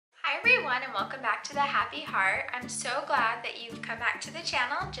everyone, and welcome back to The Happy Heart. I'm so glad that you've come back to the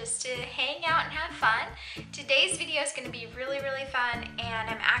channel just to hang out and have fun. Today's video is going to be really fun, and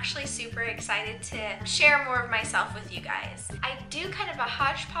I'm actually super excited to share more of myself with you guys. I do kind of a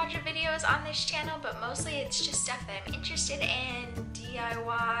hodgepodge of videos on this channel, but mostly it's just stuff that I'm interested in,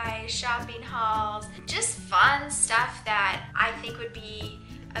 DIY, shopping hauls, just fun stuff that I think would be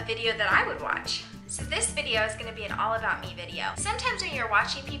a video that I would watch. So this video is going to be an all about me video. Sometimes when you're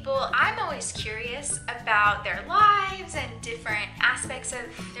watching people, I'm always curious about their lives and different aspects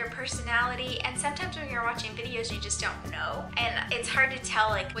of their personality, and sometimes when you're watching videos you just don't know, and it's hard to tell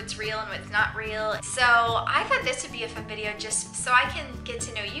like what's real and what's not real. So I thought this would be a fun video just so I can get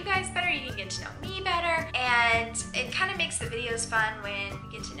to know you guys better, you can get to know me better, and it kind of makes the videos fun when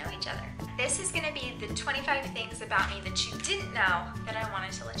we get to know each other. This is going to be the 25 things about me that you didn't know that I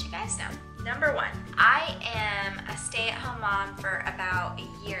wanted to let you guys know. Number one, I am a stay-at-home mom for about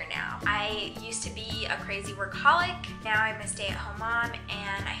a year now. I used to be a crazy workaholic. Now I'm a stay-at-home mom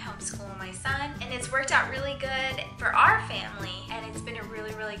and I homeschool my son, and it's worked out really good for our family, and it's been a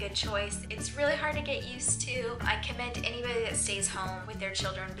really good choice. It's really hard to get used to. I commend anybody that stays home with their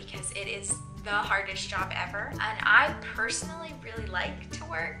children because it is the hardest job ever, and I personally really like to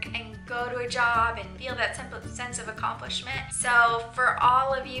work and go to a job and feel that sense of accomplishment. So for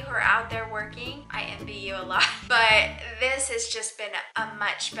all of you who are out there working, I envy you a lot, but this has just been a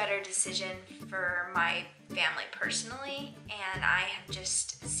much better decision for my family personally, and I have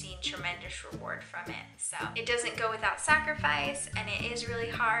just seen tremendous reward from it. So it doesn't go without sacrifice, and it is really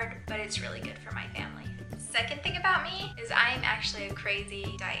hard, but it's really good for my family. Second thing about me is I am actually a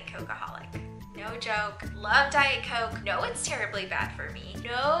crazy Diet Coke-aholic. No joke. Love Diet Coke. Know it's terribly bad for me.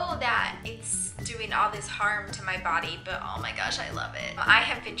 Know that it's doing all this harm to my body, but oh my gosh, I love it. I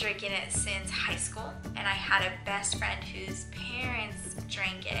have been drinking it since high school, and I had a best friend whose parents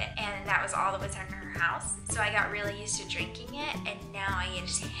drank it, and that was all that was in her house. So I got really used to drinking it, and now I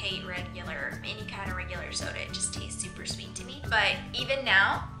just hate any kind of regular soda. It just tastes super sweet to me. But even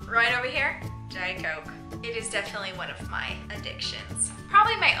now, right over here, Diet Coke. It is definitely one of my addictions.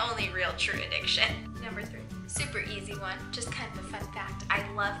 Probably my only real true addiction. Number three, super easy one, just kind of a fun fact. I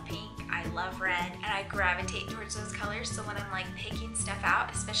love pink, I love red, and I gravitate towards those colors. So when I'm like picking stuff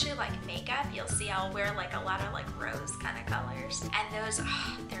out, especially like makeup, you'll see I'll wear like a lot of like rose kind of colors. And those,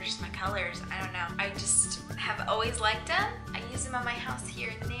 they're just my colors. I don't know. I just have always liked them. I use them on my house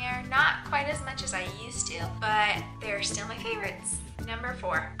here and there. Not quite as much as I used to, but they're still my favorites. Number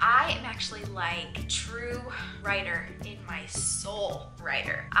four, I am actually like true writer in my soul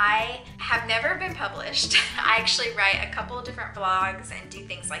writer. I have never been published. I actually write a couple of different blogs and do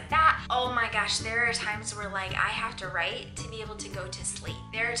things like that. Oh my gosh, there are times where like I have to write to be able to go to sleep.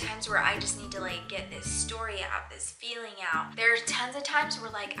 There are times where I just need to like get this story out, this feeling out. There's tons of times where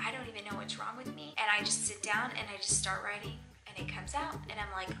like I don't even know what's wrong with me, and I just sit down and I just start writing, and it comes out, and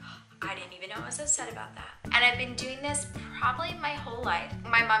I'm like, I didn't even know I was upset about that. And I've been doing this probably my whole life.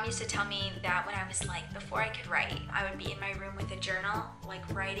 My mom used to tell me that when I was like, before I could write, I would be in my room with a journal, like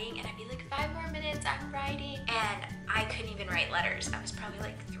writing, and I'd be like, 5 more minutes, I'm writing. And I couldn't even write letters. I was probably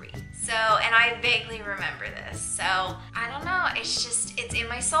like 3. So, and I vaguely remember this. So, I don't know, it's in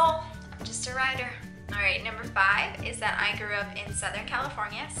my soul. I'm just a writer. All right, number 5 is that I grew up in Southern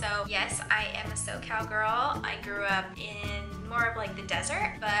California. So yes, I am a SoCal girl. I grew up in more of like the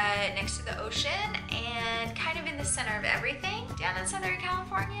desert, but next to the ocean and kind of in the center of everything down in Southern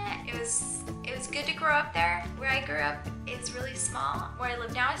California. It was good to grow up there. Where I grew up is really small. Where I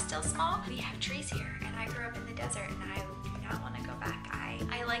live now is still small. We have trees here, and I grew up in the desert, and I do not want to go back.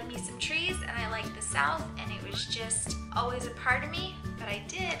 I like me some trees, and I like the South, and it was just always a part of me. But I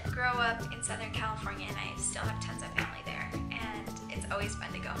did grow up in Southern California, and I still have tons of family there, and it's always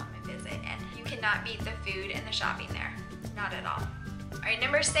fun to go home and visit, and you cannot beat the food and the shopping there. Not at all. All right,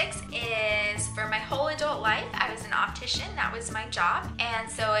 number 6 is for my whole adult life, I was an optician. That was my job. And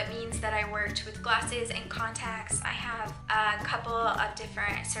so it means that I worked with glasses and contacts. I have a couple of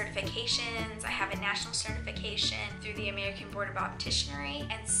different certifications. I have a national certification through the American Board of Opticianry.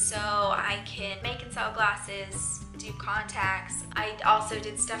 And so I can make and sell glasses, do contacts. I also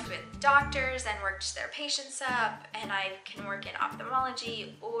did stuff with doctors and worked their patients up, and I can work in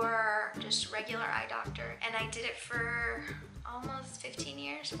ophthalmology or just regular eye doctor. And I did it for almost 15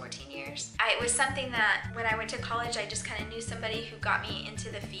 years, 14 years. It was something that when I went to college, I just kind of knew somebody who got me into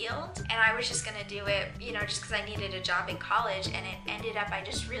the field, and I was just gonna do it, you know, just because I needed a job in college, and it ended up, I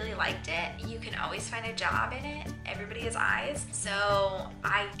just really liked it. You can always find a job in it. Everybody has eyes. So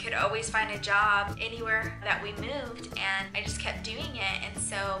I could always find a job anywhere that we moved, and I just kept doing it. And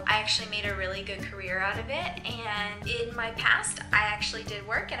so I actually made a really good career out of it. And in my past, I actually did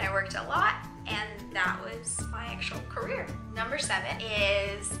work, and I worked a lot. And that was my actual career. Number 7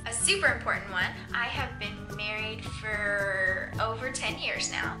 is a super important one. I have been married for over 10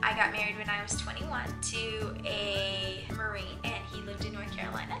 years now. I got married when I was 21 to a Marine, and he lived in North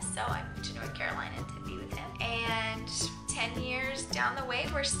Carolina, so I moved to North Carolina to be with him. And 10 years down the way,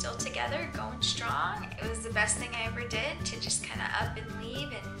 we're still together, going strong. It was the best thing I ever did, to just kind of up and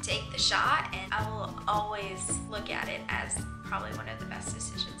leave and take the shot, and I will always look at it as probably one of the best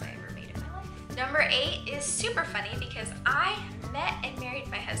decisions I ever made in my life. Number 8 is super funny because I met and married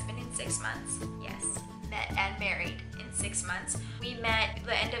my husband in 6 months. Yes, met and married in 6 months. We met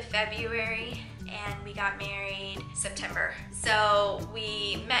the end of February and we got married September. So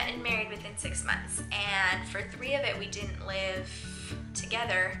we met and married within 6 months. And for 3 of it, we didn't live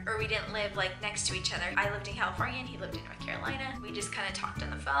together, or we didn't live like next to each other. I lived in California and he lived in North Carolina. We just kind of talked on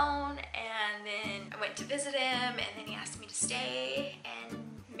the phone, and then I went to visit him, and then he asked me to stay and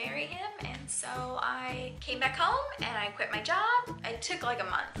marry him. And so I came back home and I quit my job. It took like a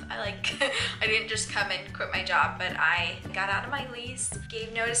month. I didn't just come and quit my job, but I got out of my lease,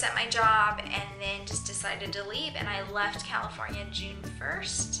 gave notice at my job, and then just decided to leave. And I left California June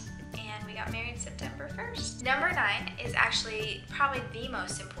 1st. And we got married September 1st. Number 9 is actually probably the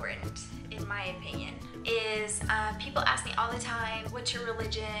most important, in my opinion, is people ask me all the time, what's your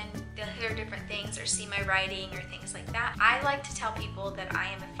religion? They'll hear different things or see my writing or things like that. I like to tell people that I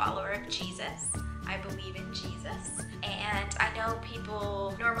am a follower of Jesus. I believe in Jesus. And I know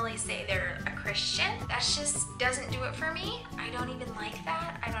people normally say they're a Christian. That just doesn't do it for me. I don't even like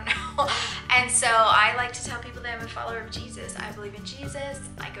that. I don't know. And so I like to tell people that I'm a follower of Jesus. I believe in Jesus.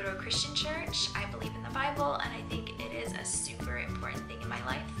 I go to a Christian church. I believe in the Bible, and I think it is a super important thing in my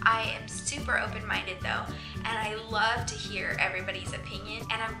life. I am super open-minded though, and I love to hear everybody's opinion.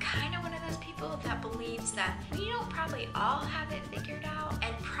 And I'm kind of one of those people that believes that we don't probably all have it figured out,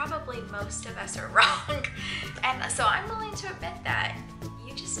 and probably most of us are wrong. And so I'm willing to admit that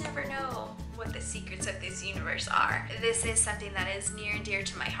you just never know what the secrets of this universe are. This is something that is near and dear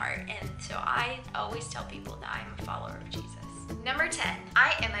to my heart, and so I always tell people that I'm a follower of Jesus. Number 10,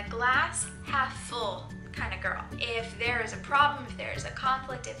 I am a glass half full kind of girl. If there is a problem, if there is a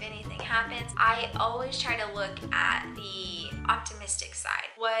conflict, if anything happens, I always try to look at the optimistic side.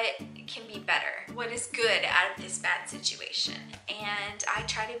 What can be better? What is good out of this bad situation? And I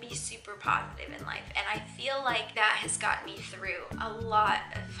try to be super positive in life. And I feel like that has gotten me through a lot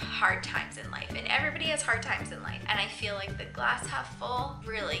of hard times in life. And everybody has hard times in life. And I feel like the glass half full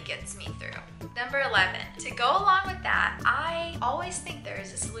really gets me through. Number 11, to go along with that, I always think there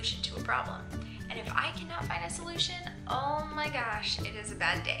is a solution to a problem. And if I cannot find a solution, oh my gosh, it is a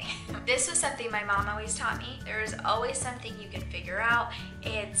bad day. This was something my mom always taught me. There is always something you can figure out.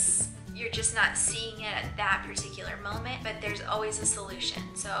 You're just not seeing it at that particular moment, but there's always a solution.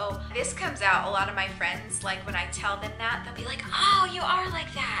 So this comes out a lot of my friends, like when I tell them that, they'll be like, oh, you are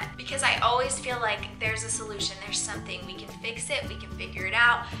like that. Because I always feel like there's a solution, there's something, we can fix it, we can figure it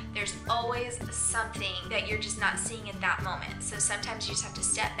out. There's always something that you're just not seeing at that moment. So sometimes you just have to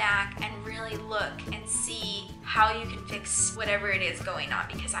step back and really look and see how you can fix whatever it is going on,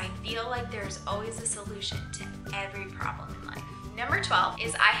 because I feel like there's always a solution to every problem in life. Number 12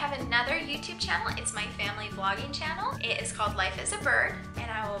 is I have another YouTube channel. It's my family vlogging channel. It is called Life as a Bird, and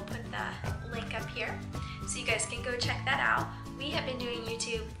I will put the link up here so you guys can go check that out. We have been doing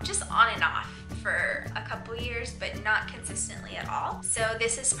YouTube just on and off for a couple years, but not consistently at all. So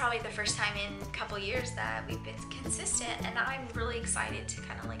this is probably the first time in a couple years that we've been consistent, and I'm really excited to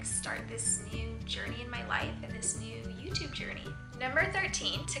kind of like start this new journey in my life and this new YouTube journey. Number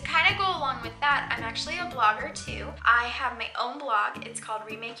 13, to kind of go along with that, I'm actually a blogger too. I have my own blog. It's called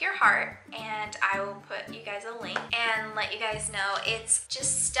Remake Your Heart, and I will put you guys a link and let you guys know. It's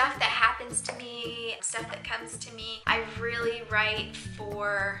just stuff that happens to me, stuff that comes to me. I really write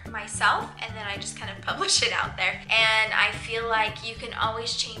for myself, and then I just kind of publish it out there. And I feel like you can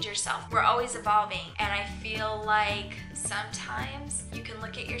always change yourself. We're always evolving, and I feel like sometimes you can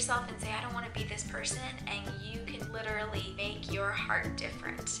look at yourself and say, I don't want to be this person, and you can literally make your heart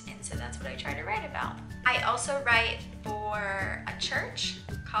different. And so that's what I try to write about. I also write for a church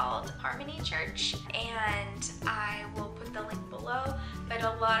called Harmony Church, and I will put the link below, but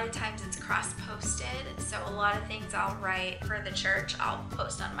a lot of times it's cross-posted, so a lot of things I'll write for the church I'll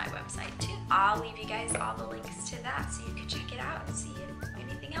post on my website too. I'll leave you guys all the links to that so you can check it out and see if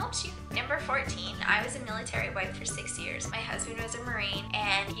anything helps you. Number 14, I was a military wife for 6 years. My husband was a Marine,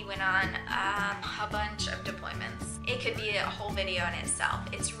 and he went on a bunch of deployments. It could be a whole video in itself.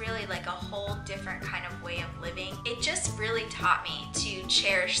 It's really like a whole different kind of way of living. It just really taught me to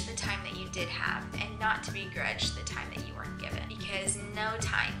cherish the time that you did have and not to begrudge the time that you weren't given, because no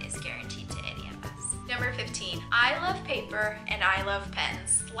time is guaranteed to any of us. Number 15, I love paper and I love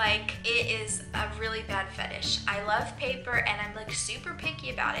pens. Like, it is a really bad fetish. I love paper and I'm like super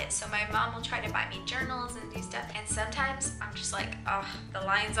picky about it. So my mom will try to buy me journals and do stuff, and sometimes I'm just like, oh, the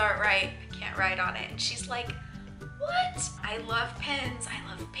lines aren't right, I can't write on it. And she's like, what? I love pens, I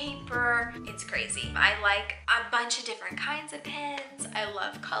love paper, it's crazy. I like a bunch of different kinds of pens. I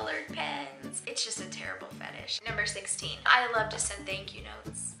love colored pens. It's just a terrible fetish. Number 16, I love to send thank you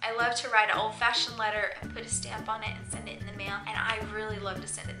notes. I love to write an old-fashioned letter and put a stamp on it and send it in the mail, and I really love to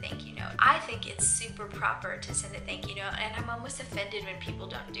send a thank you note. I think it's super proper to send a thank you note, and I'm almost offended when people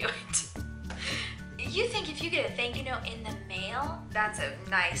don't do it. You think if you get a thank you note in the mail, that's a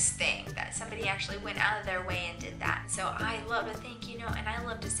nice thing, that somebody actually went out of their way and did that. So I love a thank you note, and I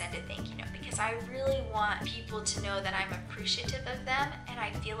love to send a thank you note because I really want people to know that I'm appreciative of them, and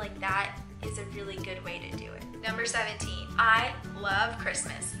I feel like that is a really good way to do it. Number 17, I love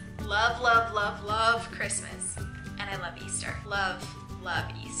Christmas. Love, love, love, love Christmas. And I love Easter. Love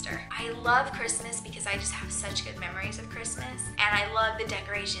Easter. I love Christmas because I just have such good memories of Christmas, and I love the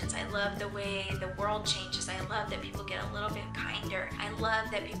decorations. I love the way the world changes. I love that people get a little bit kinder. I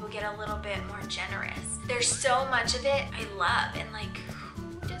love that people get a little bit more generous. There's so much of it I love, and like,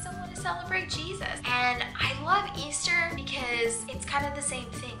 who doesn't want to celebrate Jesus? And I love Easter because it's kind of the same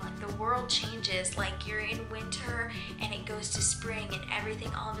thing. Like, the world changes. Like, you're in winter and it goes to spring, and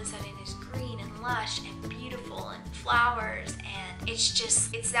everything all of a sudden is green and lush and beautiful and flowers, and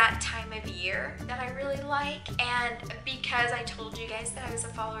it's that time of year that I really like. And because I told you guys that I was a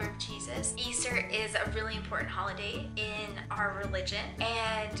follower of Jesus, Easter is a really important holiday in our religion,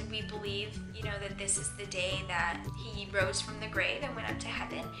 and we believe, you know, that this is the day that he rose from the grave and went up to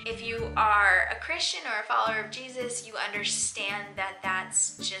heaven. If you are a Christian or a follower of Jesus, you understand that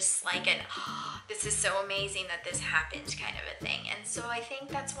that's just like an, oh, this is so amazing that this happened kind of a thing. And so I think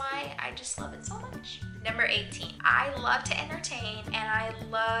that's why I just love it so much. Number 18, I love to entertain and I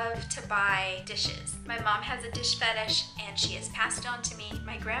love to buy dishes. My mom has a dish fetish and she has passed it on to me.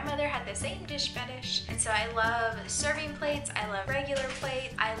 My grandmother had the same dish fetish, and so I love serving plates, I love regular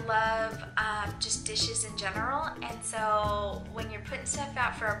plates, I love just dishes in general. And so when you're putting stuff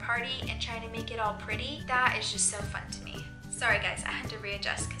out for a party and trying to make it all pretty, that is just so fun to me. Sorry guys, I had to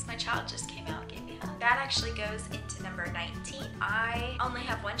readjust because my child just came out and gave me a hug. That actually goes into number 19. I only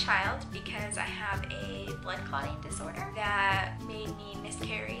have one child because I have a blood clotting disorder that made me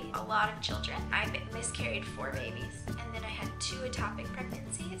miscarry a lot of children. I miscarried 4 babies, and then I had 2 ectopic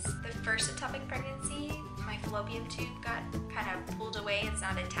pregnancies. The first ectopic pregnancy, my fallopian tube got kind of pulled away. It's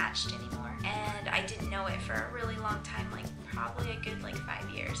not attached anymore, and I didn't know it for a really long time, like probably a good 5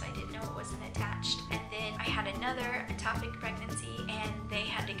 years. I didn't know it wasn't attached. And then I had another ectopic pregnancy, and they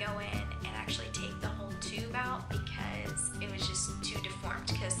had to go in and actually take the whole tube out because it was just too deformed,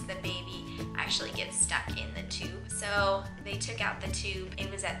 because the baby actually gets stuck in the tube. So they took out the tube.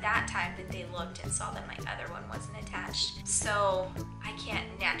 It was at that time that they looked and saw that my other one wasn't attached. So I can't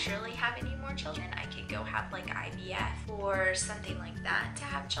naturally have any more children. I could go have IVF or something like that to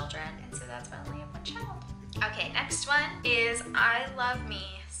have children, and so that's why I only have one child. Okay, next one is I love me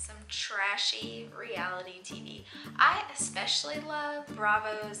some trashy reality TV. I especially love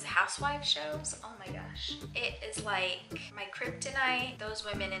Bravo's housewife shows. Oh my gosh. It is like my kryptonite. Those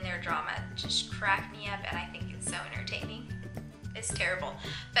women in their drama just crack me up, and I think it's so entertaining. It's terrible.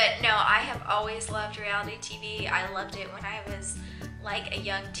 But no, I have always loved reality TV. I loved it when I was like a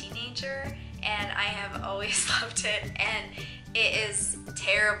young teenager, and I have always loved it. And it is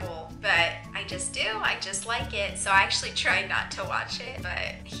terrible, but I just do. I just like it. So I actually try not to watch it,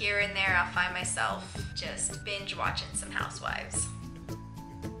 but here and there I'll find myself just binge watching some housewives.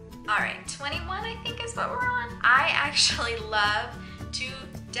 All right, 21 I think is what we're on. I actually love to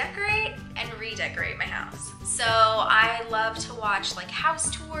decorate and redecorate my house. So I love to watch house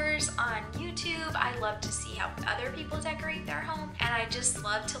tours on YouTube. I love to see how other people decorate their home, and I just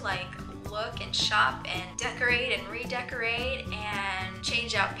love to look and shop and decorate and redecorate and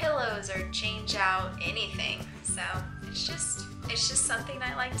change out pillows or change out anything. So it's just something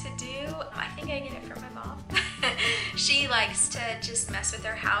I like to do. I think I get it from my mom. She likes to just mess with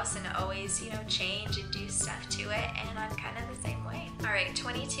her house and always, you know, change and do stuff to it, and I'm kind of the same way. All right,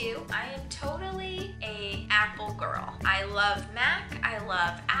 22. I am totally a Apple girl. I love Mac, I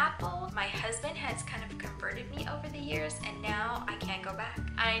love Apple. My husband has kind of converted me over the years, and now I can't go back.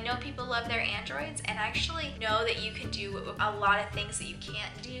 I know people love their Androids, and I actually know that you can do a lot of things that you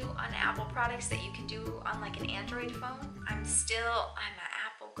can't do on Apple products that you can do on like an Android phone. I'm an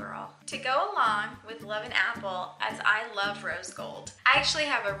Apple girl. To go along with loving Apple, as I love rose gold. I actually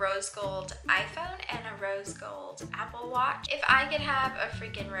have a rose gold iPhone and a rose gold Apple Watch. If I could have a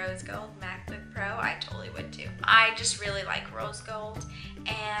freaking rose gold MacBook Pro, I totally would too. I just really like rose gold,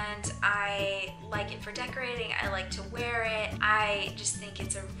 and I like it for decorating. I like to wear it. I just think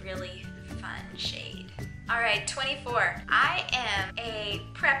it's a really fun shade. All right, 24. I am a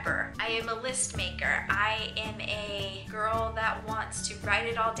prepper. I am a list maker. I am a girl that wants to write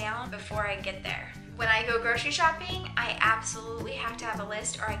it all down before I get there. When I go grocery shopping, I absolutely have to have a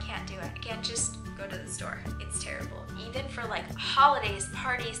list or I can't do it. I can't just go to the store. It's terrible. Even for like holidays,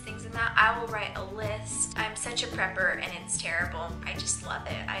 parties, things like that, I will write a list. I'm such a prepper and it's terrible. I just love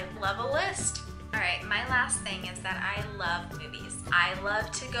it. I love a list. All right, my last thing is that I love movies. I love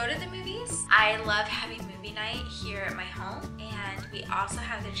to go to the movies. I love having movie night here at my home. And we also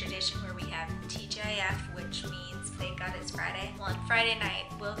have the tradition where we have TGIF, which means thank God it's Friday. Well, on Friday night,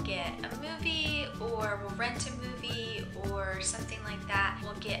 we'll get a movie or we'll rent a movie or something like that.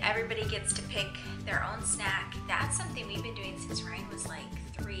 Everybody gets to pick their own snack. That's something we've been doing since Ryan was like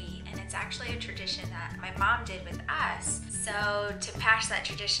 3, and it's actually a tradition that my mom did with us. So to pass that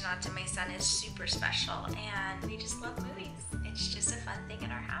tradition on to my son is super special, and we just love movies. It's just a fun thing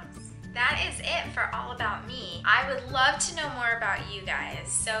in our house. That is it for all about me. I would love to know more about you guys.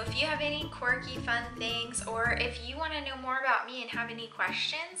 So if you have any quirky, fun things, or if you want to know more about me and have any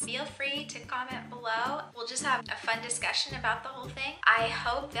questions, feel free to comment below. We'll just have a fun discussion about the whole thing. I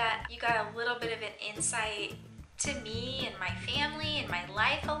hope that you got a little bit of an insight to me and my family and my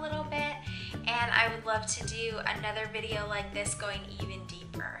life a little bit, and I would love to do another video like this going even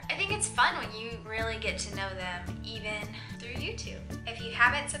deeper. I think it's fun when you really get to know them even through YouTube. If you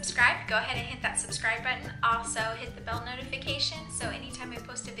haven't subscribed, go ahead and hit that subscribe button. Also hit the bell notification so anytime I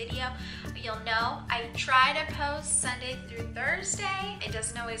post a video, you'll know. I try to post Sunday through Thursday. It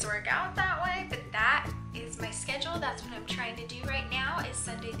doesn't always work out that way, but that is my schedule. That's what I'm trying to do right now, is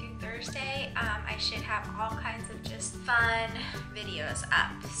Sunday through Thursday. I should have all kinds of just fun videos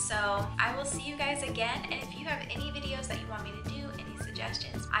up. So I will see you guys again, and if you have any videos that you want me to do, any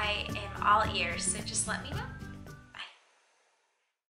suggestions, I am all ears, so just let me know.